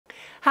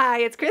Hi,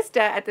 it's Krista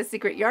at The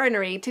Secret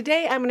Yarnery.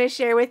 Today I'm going to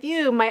share with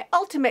you my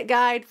ultimate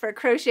guide for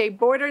crochet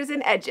borders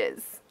and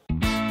edges.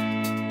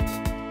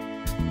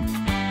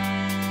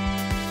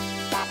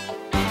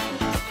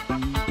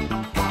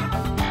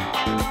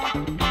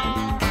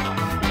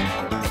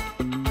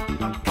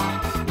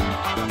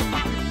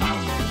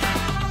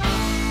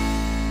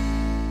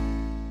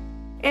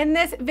 In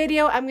this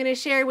video, I'm going to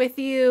share with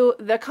you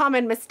the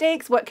common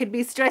mistakes, what could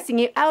be stressing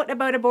you out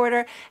about a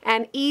border,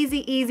 and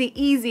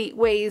easy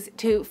ways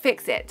to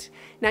fix it.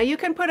 Now you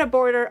can put a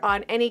border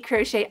on any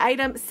crochet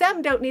item.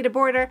 Some don't need a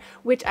border,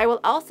 which I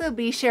will also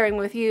be sharing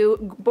with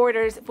you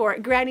borders for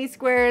granny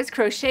squares,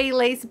 crochet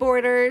lace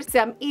borders,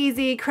 some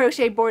easy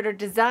crochet border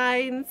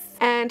designs,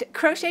 and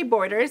crochet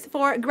borders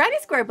for granny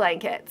square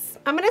blankets.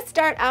 I'm going to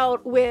start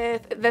out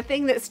with the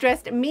thing that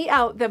stressed me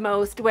out the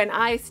most when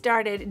I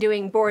started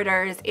doing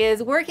borders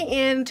is working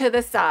into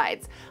the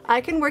sides.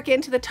 I can work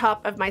into the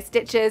top of my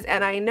stitches,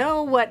 and I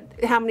know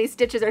how many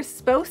stitches are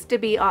supposed to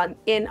be on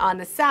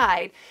the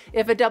side.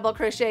 If a double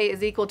crochet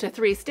is equal to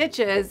 3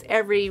 stitches,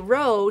 every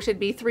row should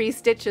be 3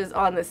 stitches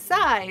on the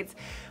sides,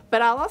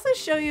 but I'll also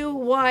show you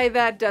why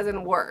that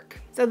doesn't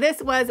work. So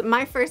this was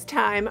my first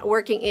time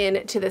working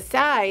into the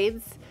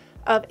sides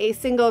of a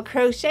single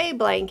crochet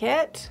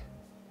blanket.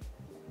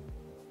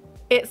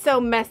 It's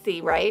so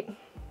messy, right?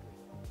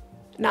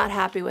 Not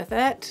happy with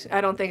it.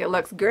 I don't think it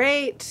looks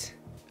great.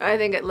 I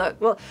think it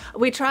looked, well,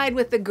 we tried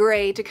with the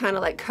gray to kind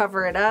of like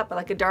cover it up,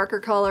 like a darker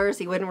color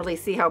so you wouldn't really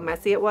see how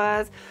messy it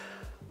was.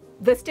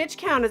 The stitch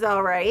count is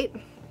all right.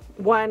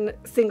 1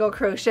 single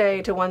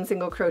crochet to 1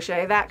 single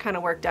crochet, that kind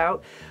of worked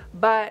out.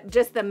 But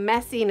just the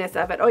messiness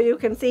of it. Oh, you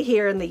can see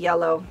here in the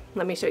yellow.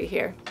 Let me show you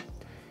here.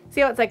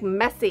 See how it's like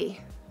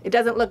messy? It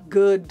doesn't look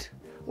good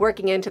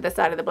working into the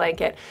side of the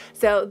blanket.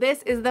 So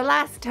this is the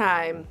last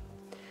time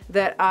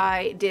that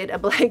I did a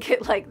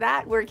blanket like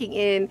that, working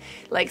in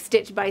like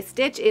stitch by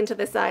stitch into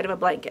the side of a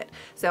blanket.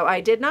 So I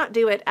did not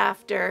do it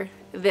after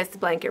this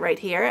blanket right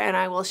here, and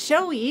I will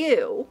show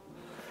you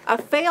a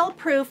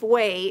fail-proof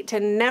way to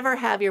never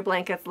have your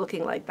blankets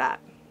looking like that.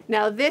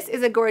 Now this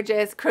is a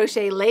gorgeous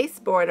crochet lace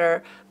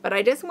border, but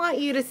I just want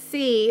you to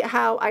see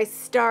how I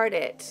start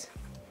it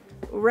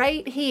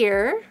right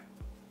here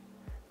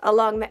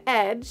along the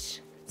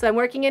edge. So I'm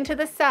working into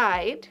the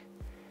side,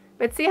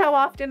 but see how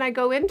often I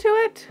go into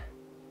it?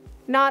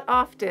 Not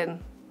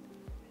often.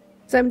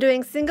 So I'm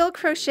doing single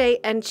crochet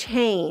and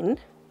chain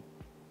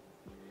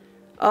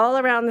all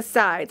around the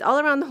sides, all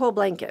around the whole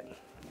blanket.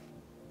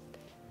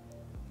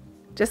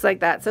 Just like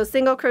that. So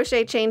single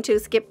crochet, chain 2,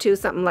 skip 2,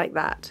 something like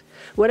that.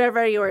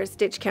 Whatever your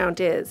stitch count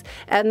is.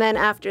 And then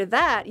after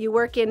that, you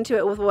work into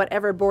it with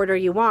whatever border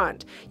you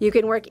want. You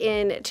can work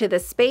into the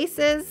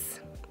spaces,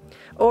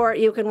 or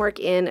you can work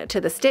into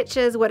the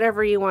stitches,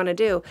 whatever you want to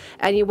do.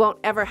 And you won't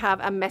ever have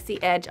a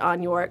messy edge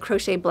on your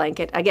crochet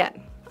blanket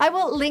again. I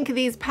will link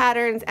these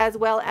patterns as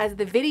well as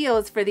the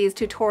videos for these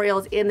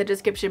tutorials in the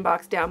description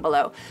box down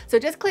below. So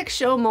just click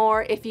show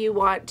more if you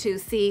want to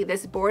see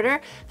this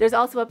border. There's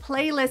also a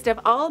playlist of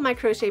all my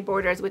crochet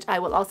borders, which I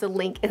will also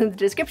link in the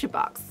description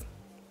box.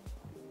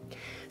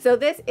 So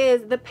this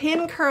is the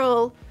pin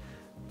curl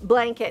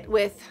blanket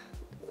with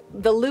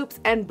the loops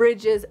and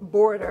bridges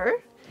border,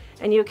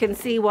 and you can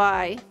see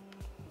why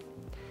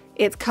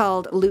it's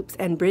called loops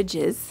and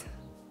bridges.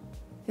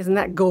 Isn't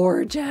that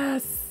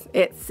gorgeous?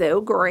 It's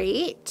so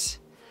great.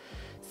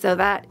 So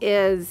that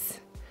is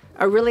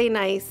a really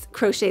nice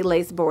crochet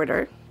lace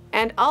border.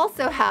 And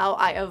also how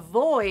I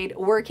avoid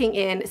working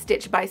in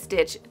stitch by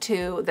stitch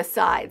to the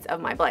sides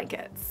of my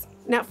blankets.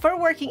 Now for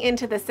working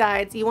into the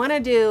sides, you want to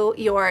do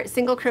your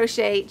single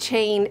crochet,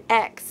 chain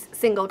X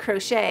single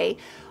crochet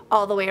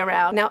all the way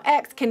around. Now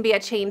X can be a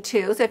chain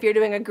 2, so if you're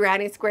doing a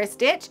granny square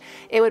stitch,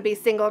 it would be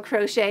single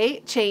crochet,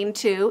 chain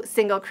 2,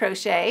 single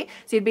crochet.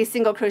 So you'd be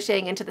single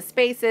crocheting into the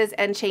spaces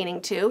and chaining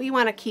 2. You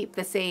want to keep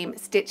the same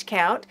stitch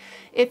count.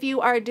 If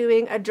you are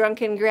doing a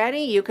drunken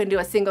granny, you can do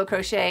a single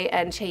crochet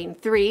and chain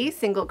 3,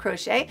 single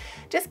crochet.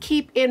 Just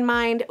keep in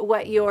mind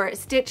what your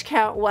stitch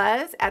count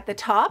was at the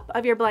top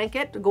of your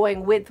blanket,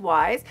 going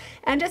widthwise,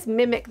 and just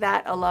mimic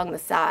that along the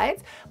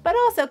sides. But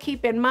also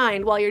keep in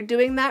mind, while you're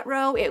doing that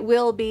row, it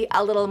will be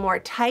a little more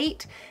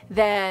tight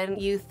than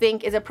you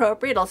think is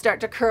appropriate. It'll start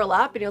to curl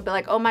up and you'll be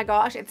like, oh my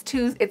gosh, it's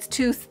too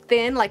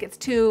thin, like it's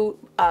too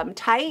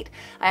tight.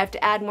 I have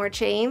to add more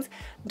chains.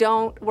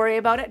 Don't worry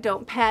about it.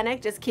 Don't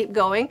panic. Just keep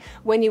going.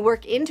 When you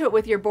work into it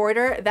with your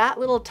border, that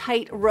little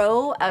tight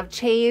row of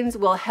chains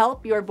will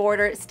help your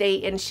border stay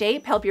in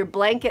shape, help your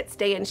blanket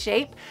stay in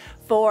shape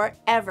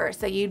forever.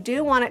 So you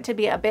do want it to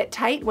be a bit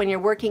tight when you're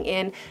working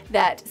in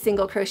that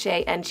single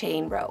crochet and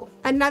chain row.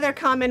 Another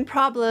common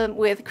problem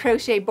with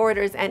crochet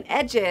borders and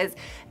edges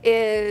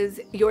is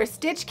your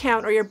stitch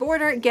count or your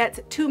border gets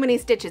too many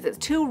stitches. It's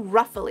too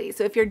ruffly.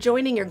 So if you're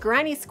joining your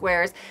granny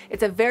squares,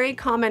 it's a very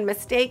common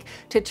mistake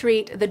to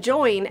treat the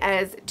join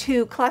as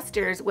 2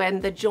 clusters when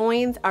the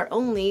joins are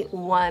only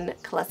 1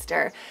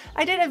 cluster.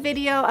 I did a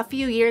video a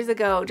few years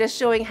ago just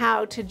showing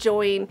how to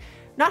join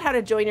not how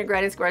to join your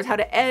granny squares, how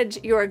to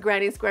edge your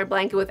granny square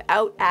blanket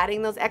without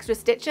adding those extra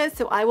stitches.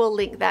 So I will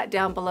link that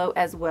down below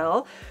as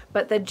well.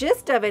 But the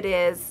gist of it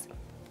is,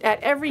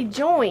 at every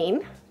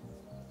join,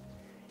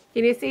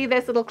 can you see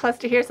this little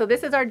cluster here? So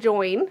this is our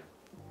join,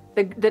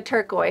 the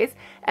turquoise,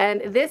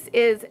 and this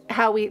is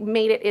how we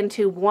made it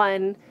into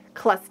one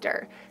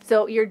cluster.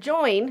 So your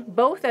join,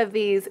 both of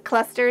these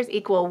clusters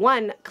equal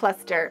one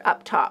cluster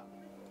up top.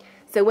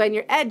 So when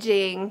you're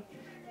edging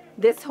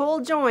this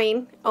whole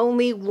join,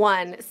 only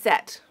one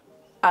set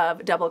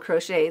of double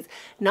crochets,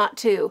 not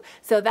two.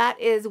 So that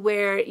is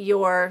where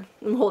your,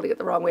 I'm holding it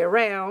the wrong way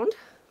around.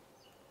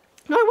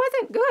 No, I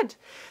wasn't. Good.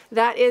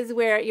 That is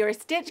where your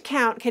stitch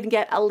count can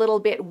get a little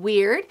bit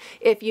weird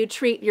if you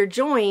treat your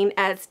join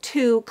as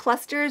two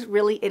clusters.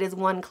 Really, it is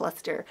one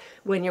cluster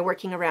when you're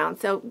working around.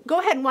 So go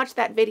ahead and watch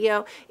that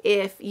video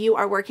if you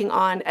are working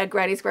on a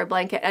granny square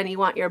blanket and you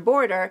want your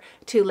border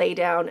to lay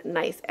down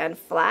nice and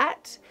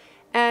flat.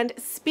 And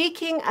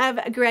speaking of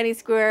granny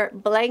square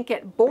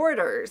blanket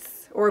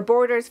borders, or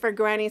borders for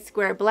granny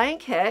square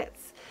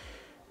blankets,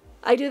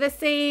 I do the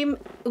same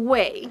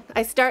way.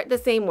 I start the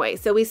same way.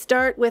 So we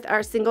start with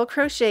our single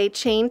crochet,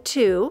 chain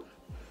 2,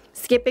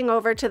 skipping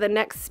over to the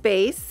next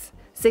space,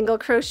 single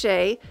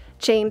crochet,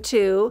 chain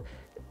 2,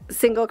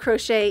 single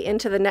crochet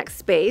into the next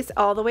space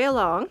all the way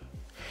along.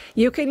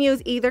 You can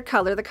use either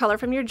color, the color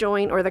from your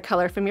join or the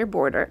color from your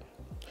border.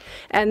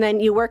 And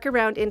then you work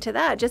around into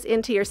that, just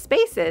into your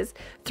spaces,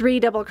 3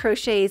 double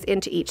crochets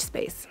into each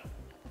space.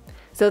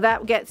 So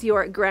that gets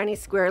your granny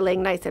square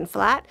laying nice and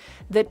flat.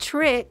 The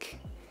trick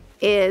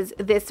is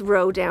this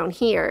row down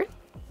here.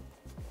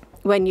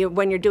 When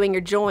you're doing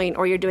your join,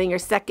 or you're doing your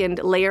second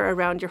layer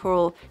around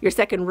your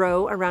second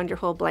row around your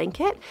whole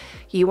blanket,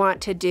 you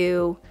want to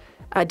do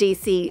a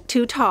DC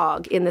 2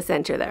 tog in the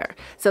center there.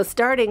 So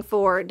starting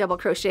 4 double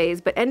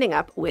crochets, but ending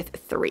up with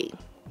 3.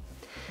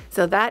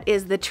 So that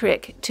is the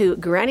trick to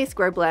granny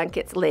square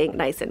blankets laying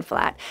nice and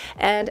flat.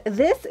 And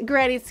this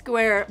granny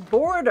square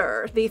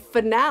border, the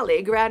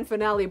finale, grand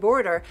finale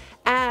border,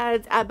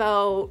 adds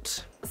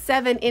about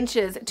 7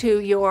 inches to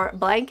your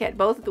blanket,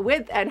 both the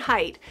width and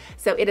height.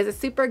 So it is a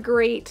super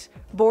great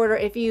border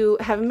if you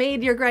have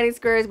made your granny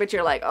squares, but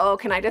you're like, oh,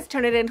 can I just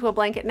turn it into a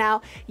blanket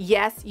now?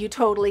 Yes, you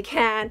totally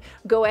can.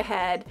 Go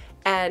ahead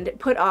and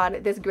put on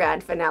this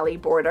grand finale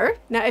border.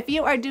 Now, if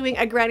you are doing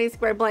a granny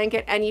square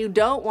blanket and you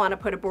don't want to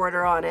put a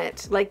border on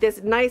it, like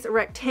this nice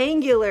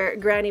rectangular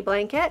granny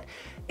blanket,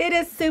 it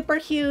is super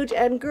huge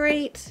and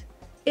great.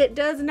 It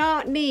does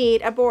not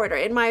need a border,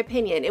 in my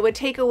opinion. It would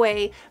take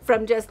away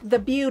from just the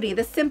beauty,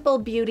 the simple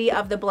beauty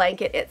of the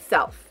blanket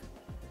itself.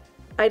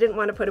 I didn't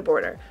want to put a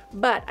border,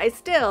 but I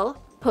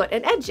still put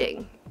an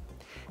edging.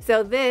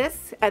 So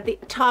this, at the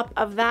top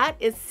of that,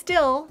 is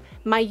still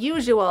my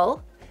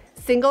usual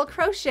single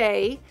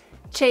crochet,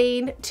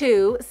 chain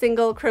 2,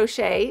 single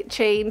crochet,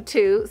 chain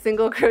 2,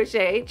 single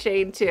crochet,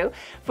 chain 2.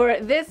 For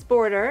this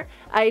border,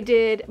 I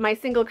did my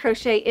single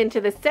crochet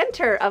into the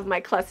center of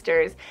my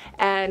clusters,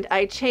 and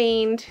I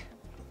chained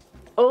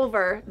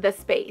over the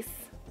space,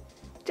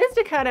 just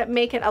to kind of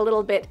make it a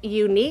little bit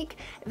unique.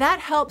 That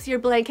helps your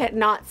blanket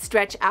not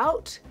stretch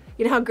out.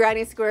 You know how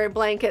granny square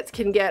blankets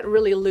can get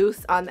really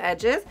loose on the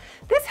edges?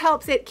 This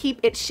helps it keep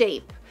its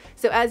shape.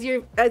 So as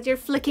you're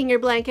flicking your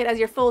blanket, as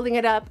you're folding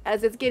it up,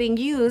 as it's getting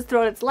used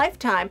throughout its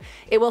lifetime,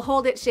 it will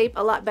hold its shape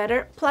a lot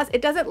better. Plus,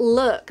 it doesn't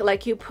look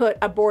like you put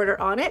a border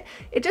on it.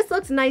 It just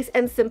looks nice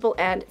and simple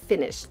and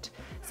finished.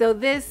 So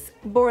this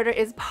border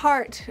is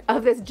part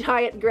of this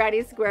giant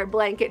granny square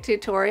blanket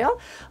tutorial,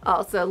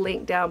 also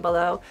linked down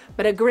below.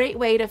 But a great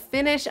way to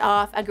finish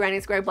off a granny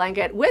square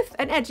blanket with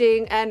an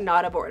edging and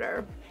not a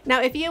border. Now,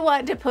 if you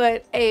want to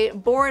put a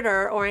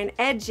border or an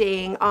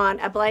edging on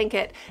a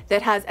blanket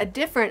that has a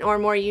different or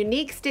more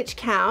unique stitch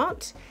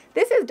count,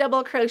 this is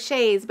double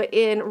crochets, but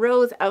in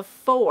rows of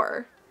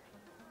 4.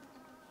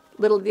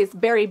 This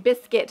berry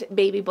biscuit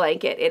baby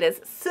blanket. It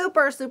is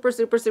super, super,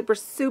 super, super,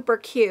 super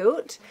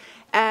cute.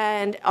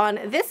 And on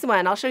this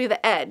one, I'll show you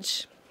the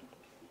edge.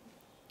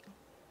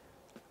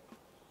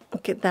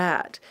 Look at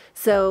that.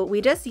 So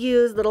we just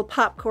used little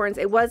popcorns.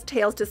 It was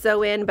tails to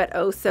sew in, but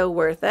oh so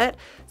worth it.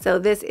 So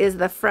this is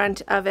the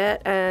front of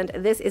it, and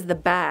this is the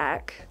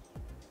back.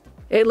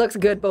 It looks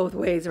good both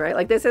ways, right?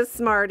 Like this is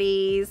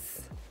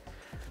Smarties.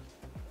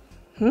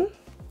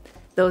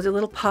 Those are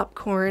little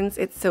popcorns.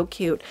 It's so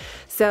cute.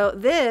 So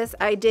this,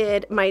 I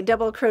did my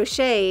double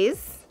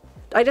crochets.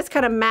 I just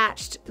kind of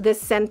matched this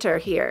center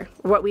here.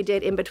 What we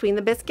did in between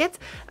the biscuits,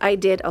 I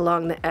did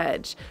along the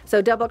edge.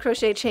 So double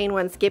crochet, chain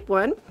 1, skip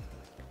 1.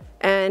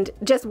 And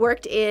just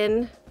worked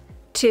in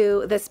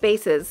to the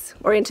spaces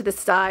or into the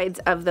sides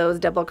of those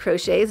double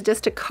crochets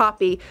just to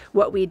copy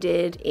what we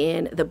did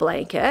in the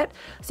blanket.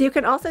 So you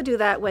can also do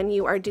that when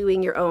you are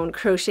doing your own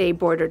crochet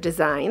border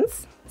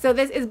designs. So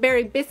this is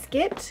Berry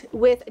Biscuit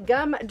with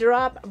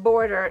gumdrop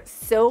border.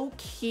 So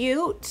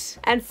cute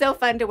and so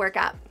fun to work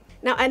up.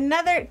 Now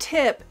another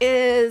tip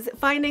is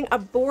finding a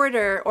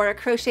border or a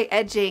crochet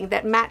edging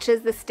that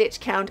matches the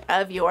stitch count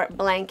of your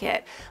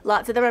blanket.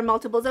 Lots of them are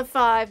multiples of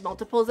 5,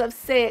 multiples of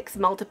 6,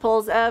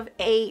 multiples of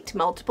 8,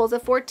 multiples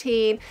of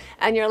 14,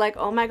 and you're like,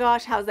 oh my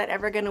gosh, how's that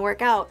ever going to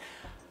work out?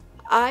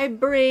 I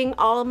bring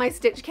all my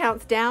stitch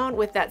counts down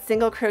with that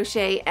single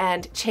crochet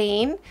and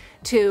chain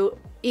to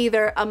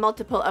either a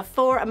multiple of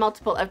 4, a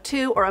multiple of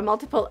 2, or a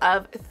multiple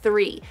of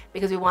 3,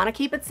 because we want to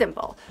keep it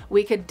simple.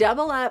 We could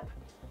double up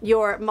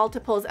your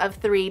multiples of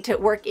 3 to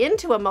work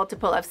into a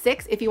multiple of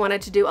 6 if you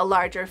wanted to do a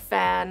larger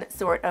fan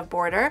sort of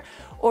border,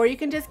 or you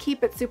can just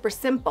keep it super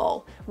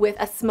simple with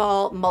a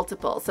small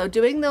multiple. So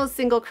doing those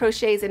single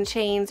crochets and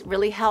chains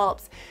really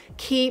helps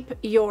keep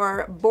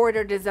your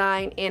border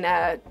design in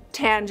a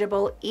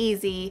tangible,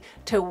 easy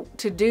to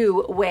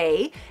do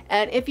way.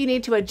 And if you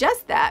need to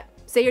adjust that,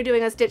 say you're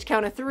doing a stitch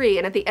count of 3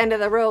 and at the end of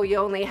the row you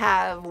only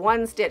have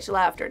 1 stitch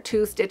left or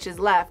 2 stitches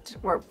left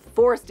or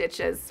 4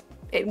 stitches,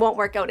 it won't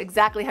work out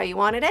exactly how you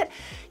wanted it,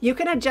 you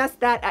can adjust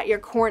that at your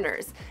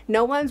corners.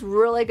 No one's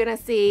really gonna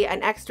see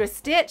an extra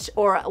stitch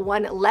or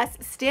 1 less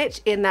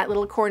stitch in that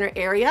little corner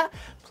area.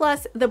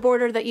 Plus the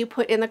border that you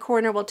put in the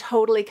corner will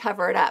totally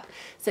cover it up.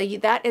 So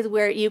that is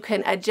where you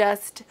can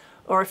adjust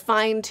or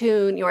fine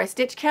tune your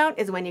stitch count,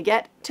 is when you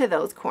get to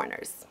those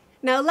corners.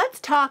 Now let's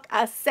talk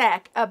a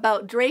sec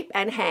about drape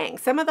and hang.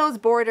 Some of those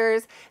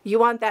borders, you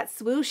want that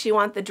swoosh, you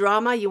want the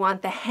drama, you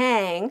want the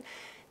hang.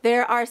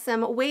 There are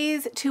some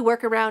ways to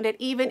work around it,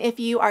 even if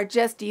you are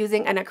just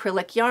using an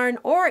acrylic yarn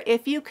or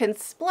if you can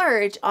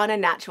splurge on a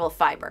natural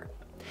fiber.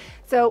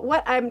 So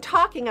what I'm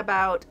talking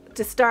about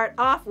to start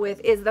off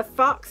with is the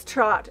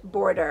Foxtrot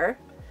border.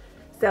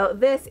 So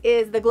this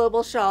is the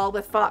global shawl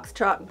with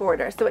Foxtrot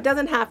border. So it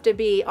doesn't have to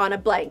be on a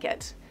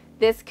blanket.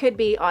 This could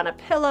be on a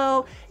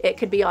pillow, it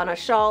could be on a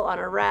shawl, on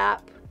a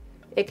wrap,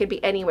 it could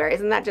be anywhere.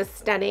 Isn't that just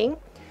stunning?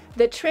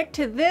 The trick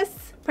to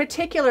this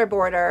particular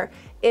border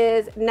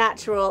is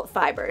natural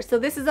fiber. So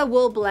this is a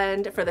wool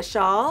blend for the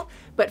shawl,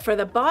 but for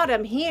the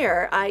bottom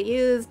here, I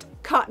used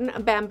cotton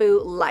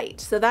bamboo light.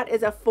 So that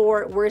is a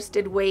 4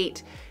 worsted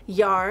weight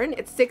yarn.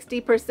 It's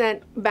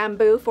 60%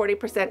 bamboo,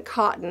 40%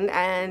 cotton,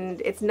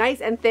 and it's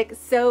nice and thick,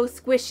 so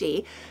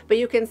squishy, but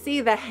you can see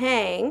the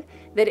hang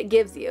that it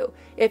gives you.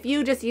 If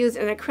you just used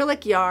an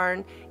acrylic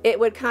yarn, it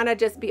would kind of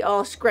just be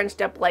all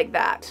scrunched up like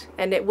that,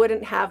 and it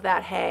wouldn't have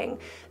that hang.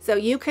 So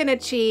you can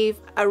achieve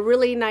a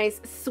really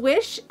nice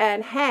swish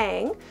and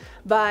hang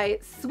by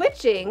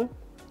switching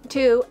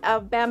to a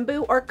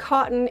bamboo or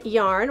cotton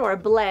yarn or a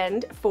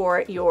blend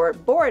for your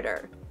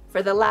border.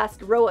 For the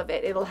last row of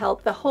it, it'll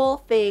help the whole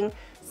thing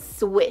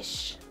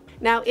swish.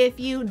 Now, if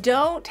you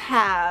don't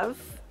have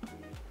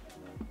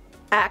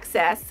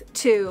access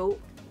to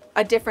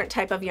a different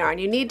type of yarn,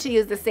 you need to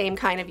use the same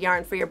kind of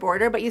yarn for your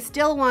border, but you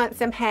still want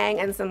some hang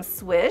and some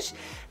swish.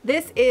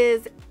 This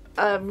is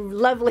a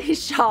lovely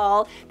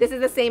shawl. This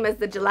is the same as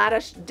the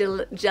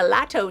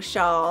gelato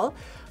shawl,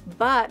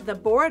 but the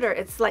border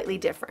is slightly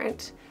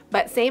different,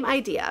 but same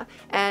idea.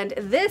 And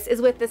this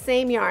is with the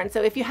same yarn.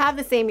 So if you have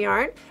the same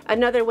yarn,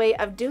 another way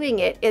of doing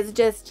it is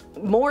just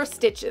more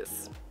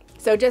stitches.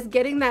 So just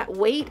getting that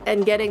weight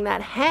and getting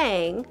that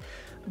hang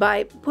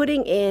by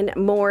putting in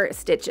more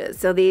stitches.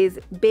 So these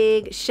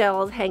big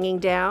shells hanging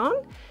down,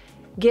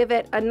 give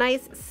it a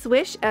nice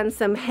swish and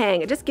some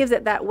hang. It just gives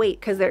it that weight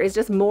because there is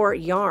just more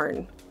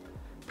yarn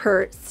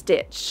per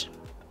stitch.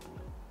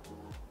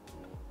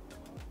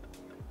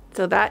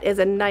 So that is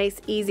a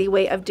nice, easy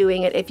way of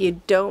doing it if you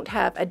don't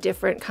have a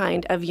different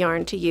kind of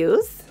yarn to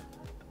use.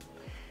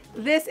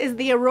 This is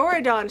the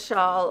ARORA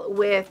shawl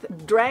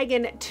with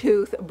dragon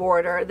tooth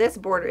border. This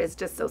border is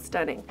just so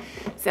stunning.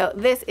 So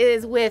this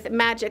is with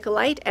Magic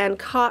Light and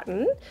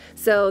cotton.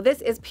 So this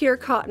is pure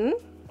cotton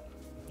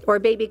or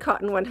baby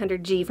cotton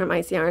 100G from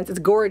Ice Yarns. It's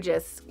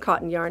gorgeous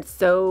cotton yarn,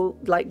 so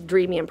like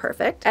dreamy and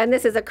perfect. And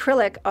this is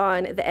acrylic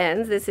on the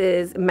ends. This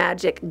is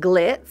Magic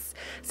Glitz.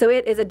 So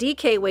it is a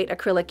DK weight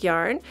acrylic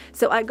yarn.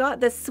 So I got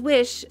the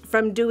swish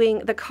from doing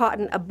the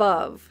cotton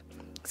above.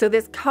 So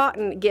this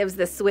cotton gives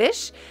the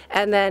swish,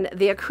 and then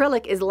the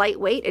acrylic is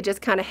lightweight, it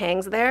just kind of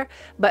hangs there,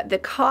 but the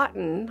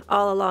cotton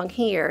all along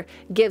here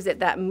gives it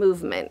that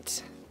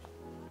movement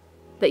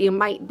that you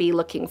might be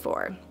looking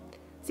for.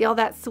 See all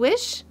that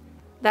swish?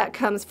 That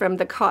comes from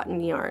the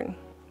cotton yarn.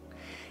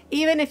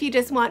 Even if you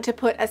just want to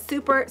put a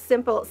super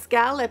simple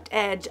scalloped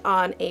edge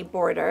on a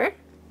border,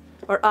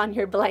 or on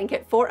your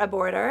blanket for a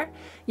border,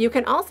 you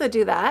can also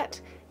do that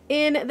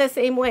in the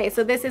same way.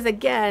 So this is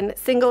again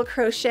single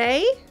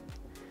crochet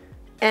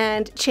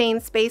and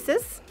chain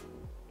spaces,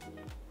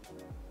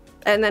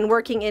 and then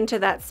working into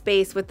that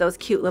space with those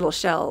cute little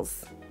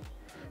shells.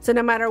 So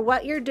no matter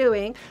what you're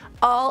doing,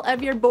 all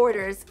of your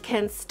borders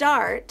can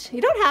start, you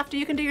don't have to,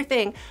 you can do your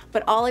thing,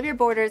 but all of your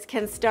borders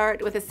can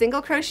start with a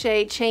single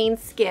crochet, chain,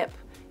 skip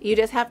You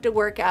just have to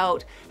work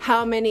out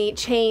how many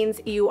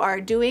chains you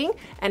are doing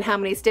and how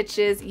many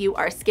stitches you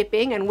are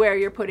skipping and where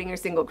you're putting your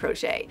single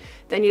crochet.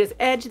 Then you just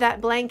edge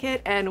that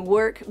blanket and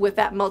work with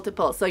that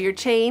multiple. So your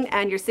chain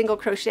and your single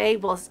crochet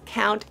will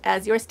count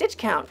as your stitch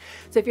count.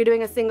 So if you're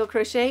doing a single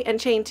crochet and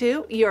chain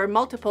 2, your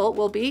multiple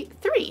will be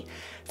 3.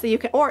 So you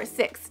can, or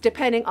 6,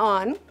 depending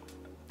on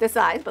the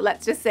size, but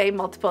let's just say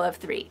multiple of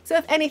 3. So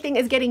if anything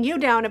is getting you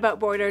down about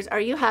borders or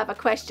you have a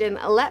question,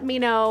 let me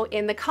know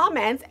in the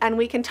comments and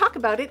we can talk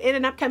about it in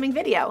an upcoming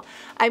video.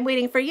 I'm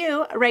waiting for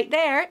you right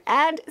there,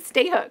 and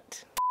stay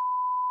hooked.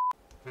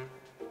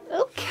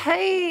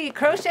 Okay,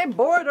 crochet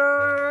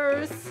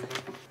borders.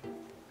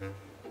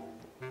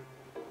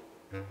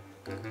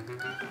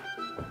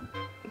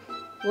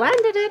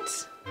 Landed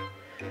it.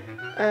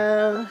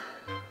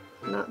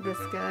 Not this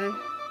guy.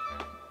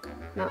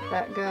 Not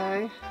that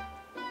guy.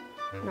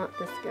 Not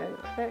this guy,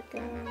 not that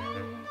guy.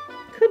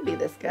 Could be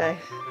this guy.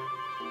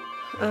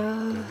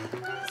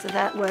 So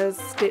that was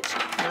stitch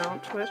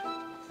count. What?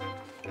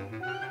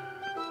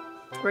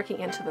 Working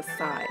into the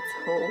sides.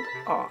 Hold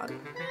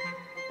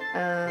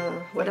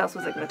on. What else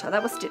was I going to tell?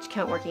 That was stitch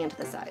count working into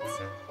the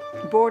sides.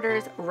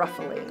 Borders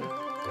ruffling.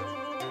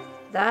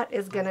 That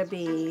is going to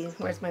be,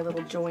 where's my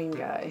little join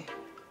guy?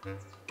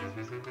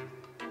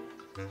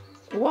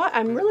 What?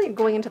 I'm really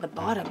going into the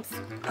bottoms.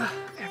 Ugh,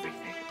 everything.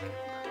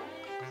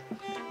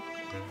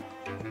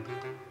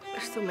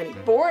 So many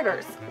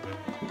borders.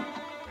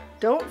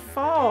 Don't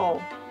fall.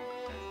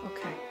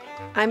 Okay.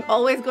 I'm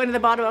always going to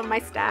the bottom of my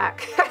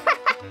stack.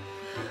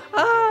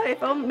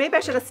 Maybe I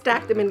should have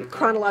stacked them in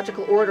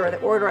chronological order, or the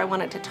order I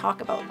wanted to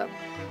talk about them.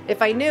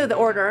 If I knew the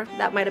order,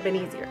 that might have been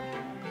easier.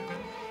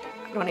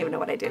 I don't even know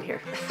what I did here.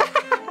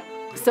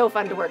 So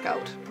fun to work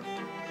out.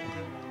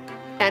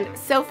 And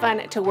so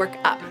fun to work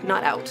up,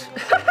 not out.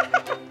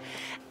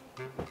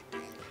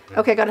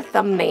 Okay, I got a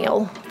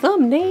thumbnail.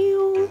 Thumbnail.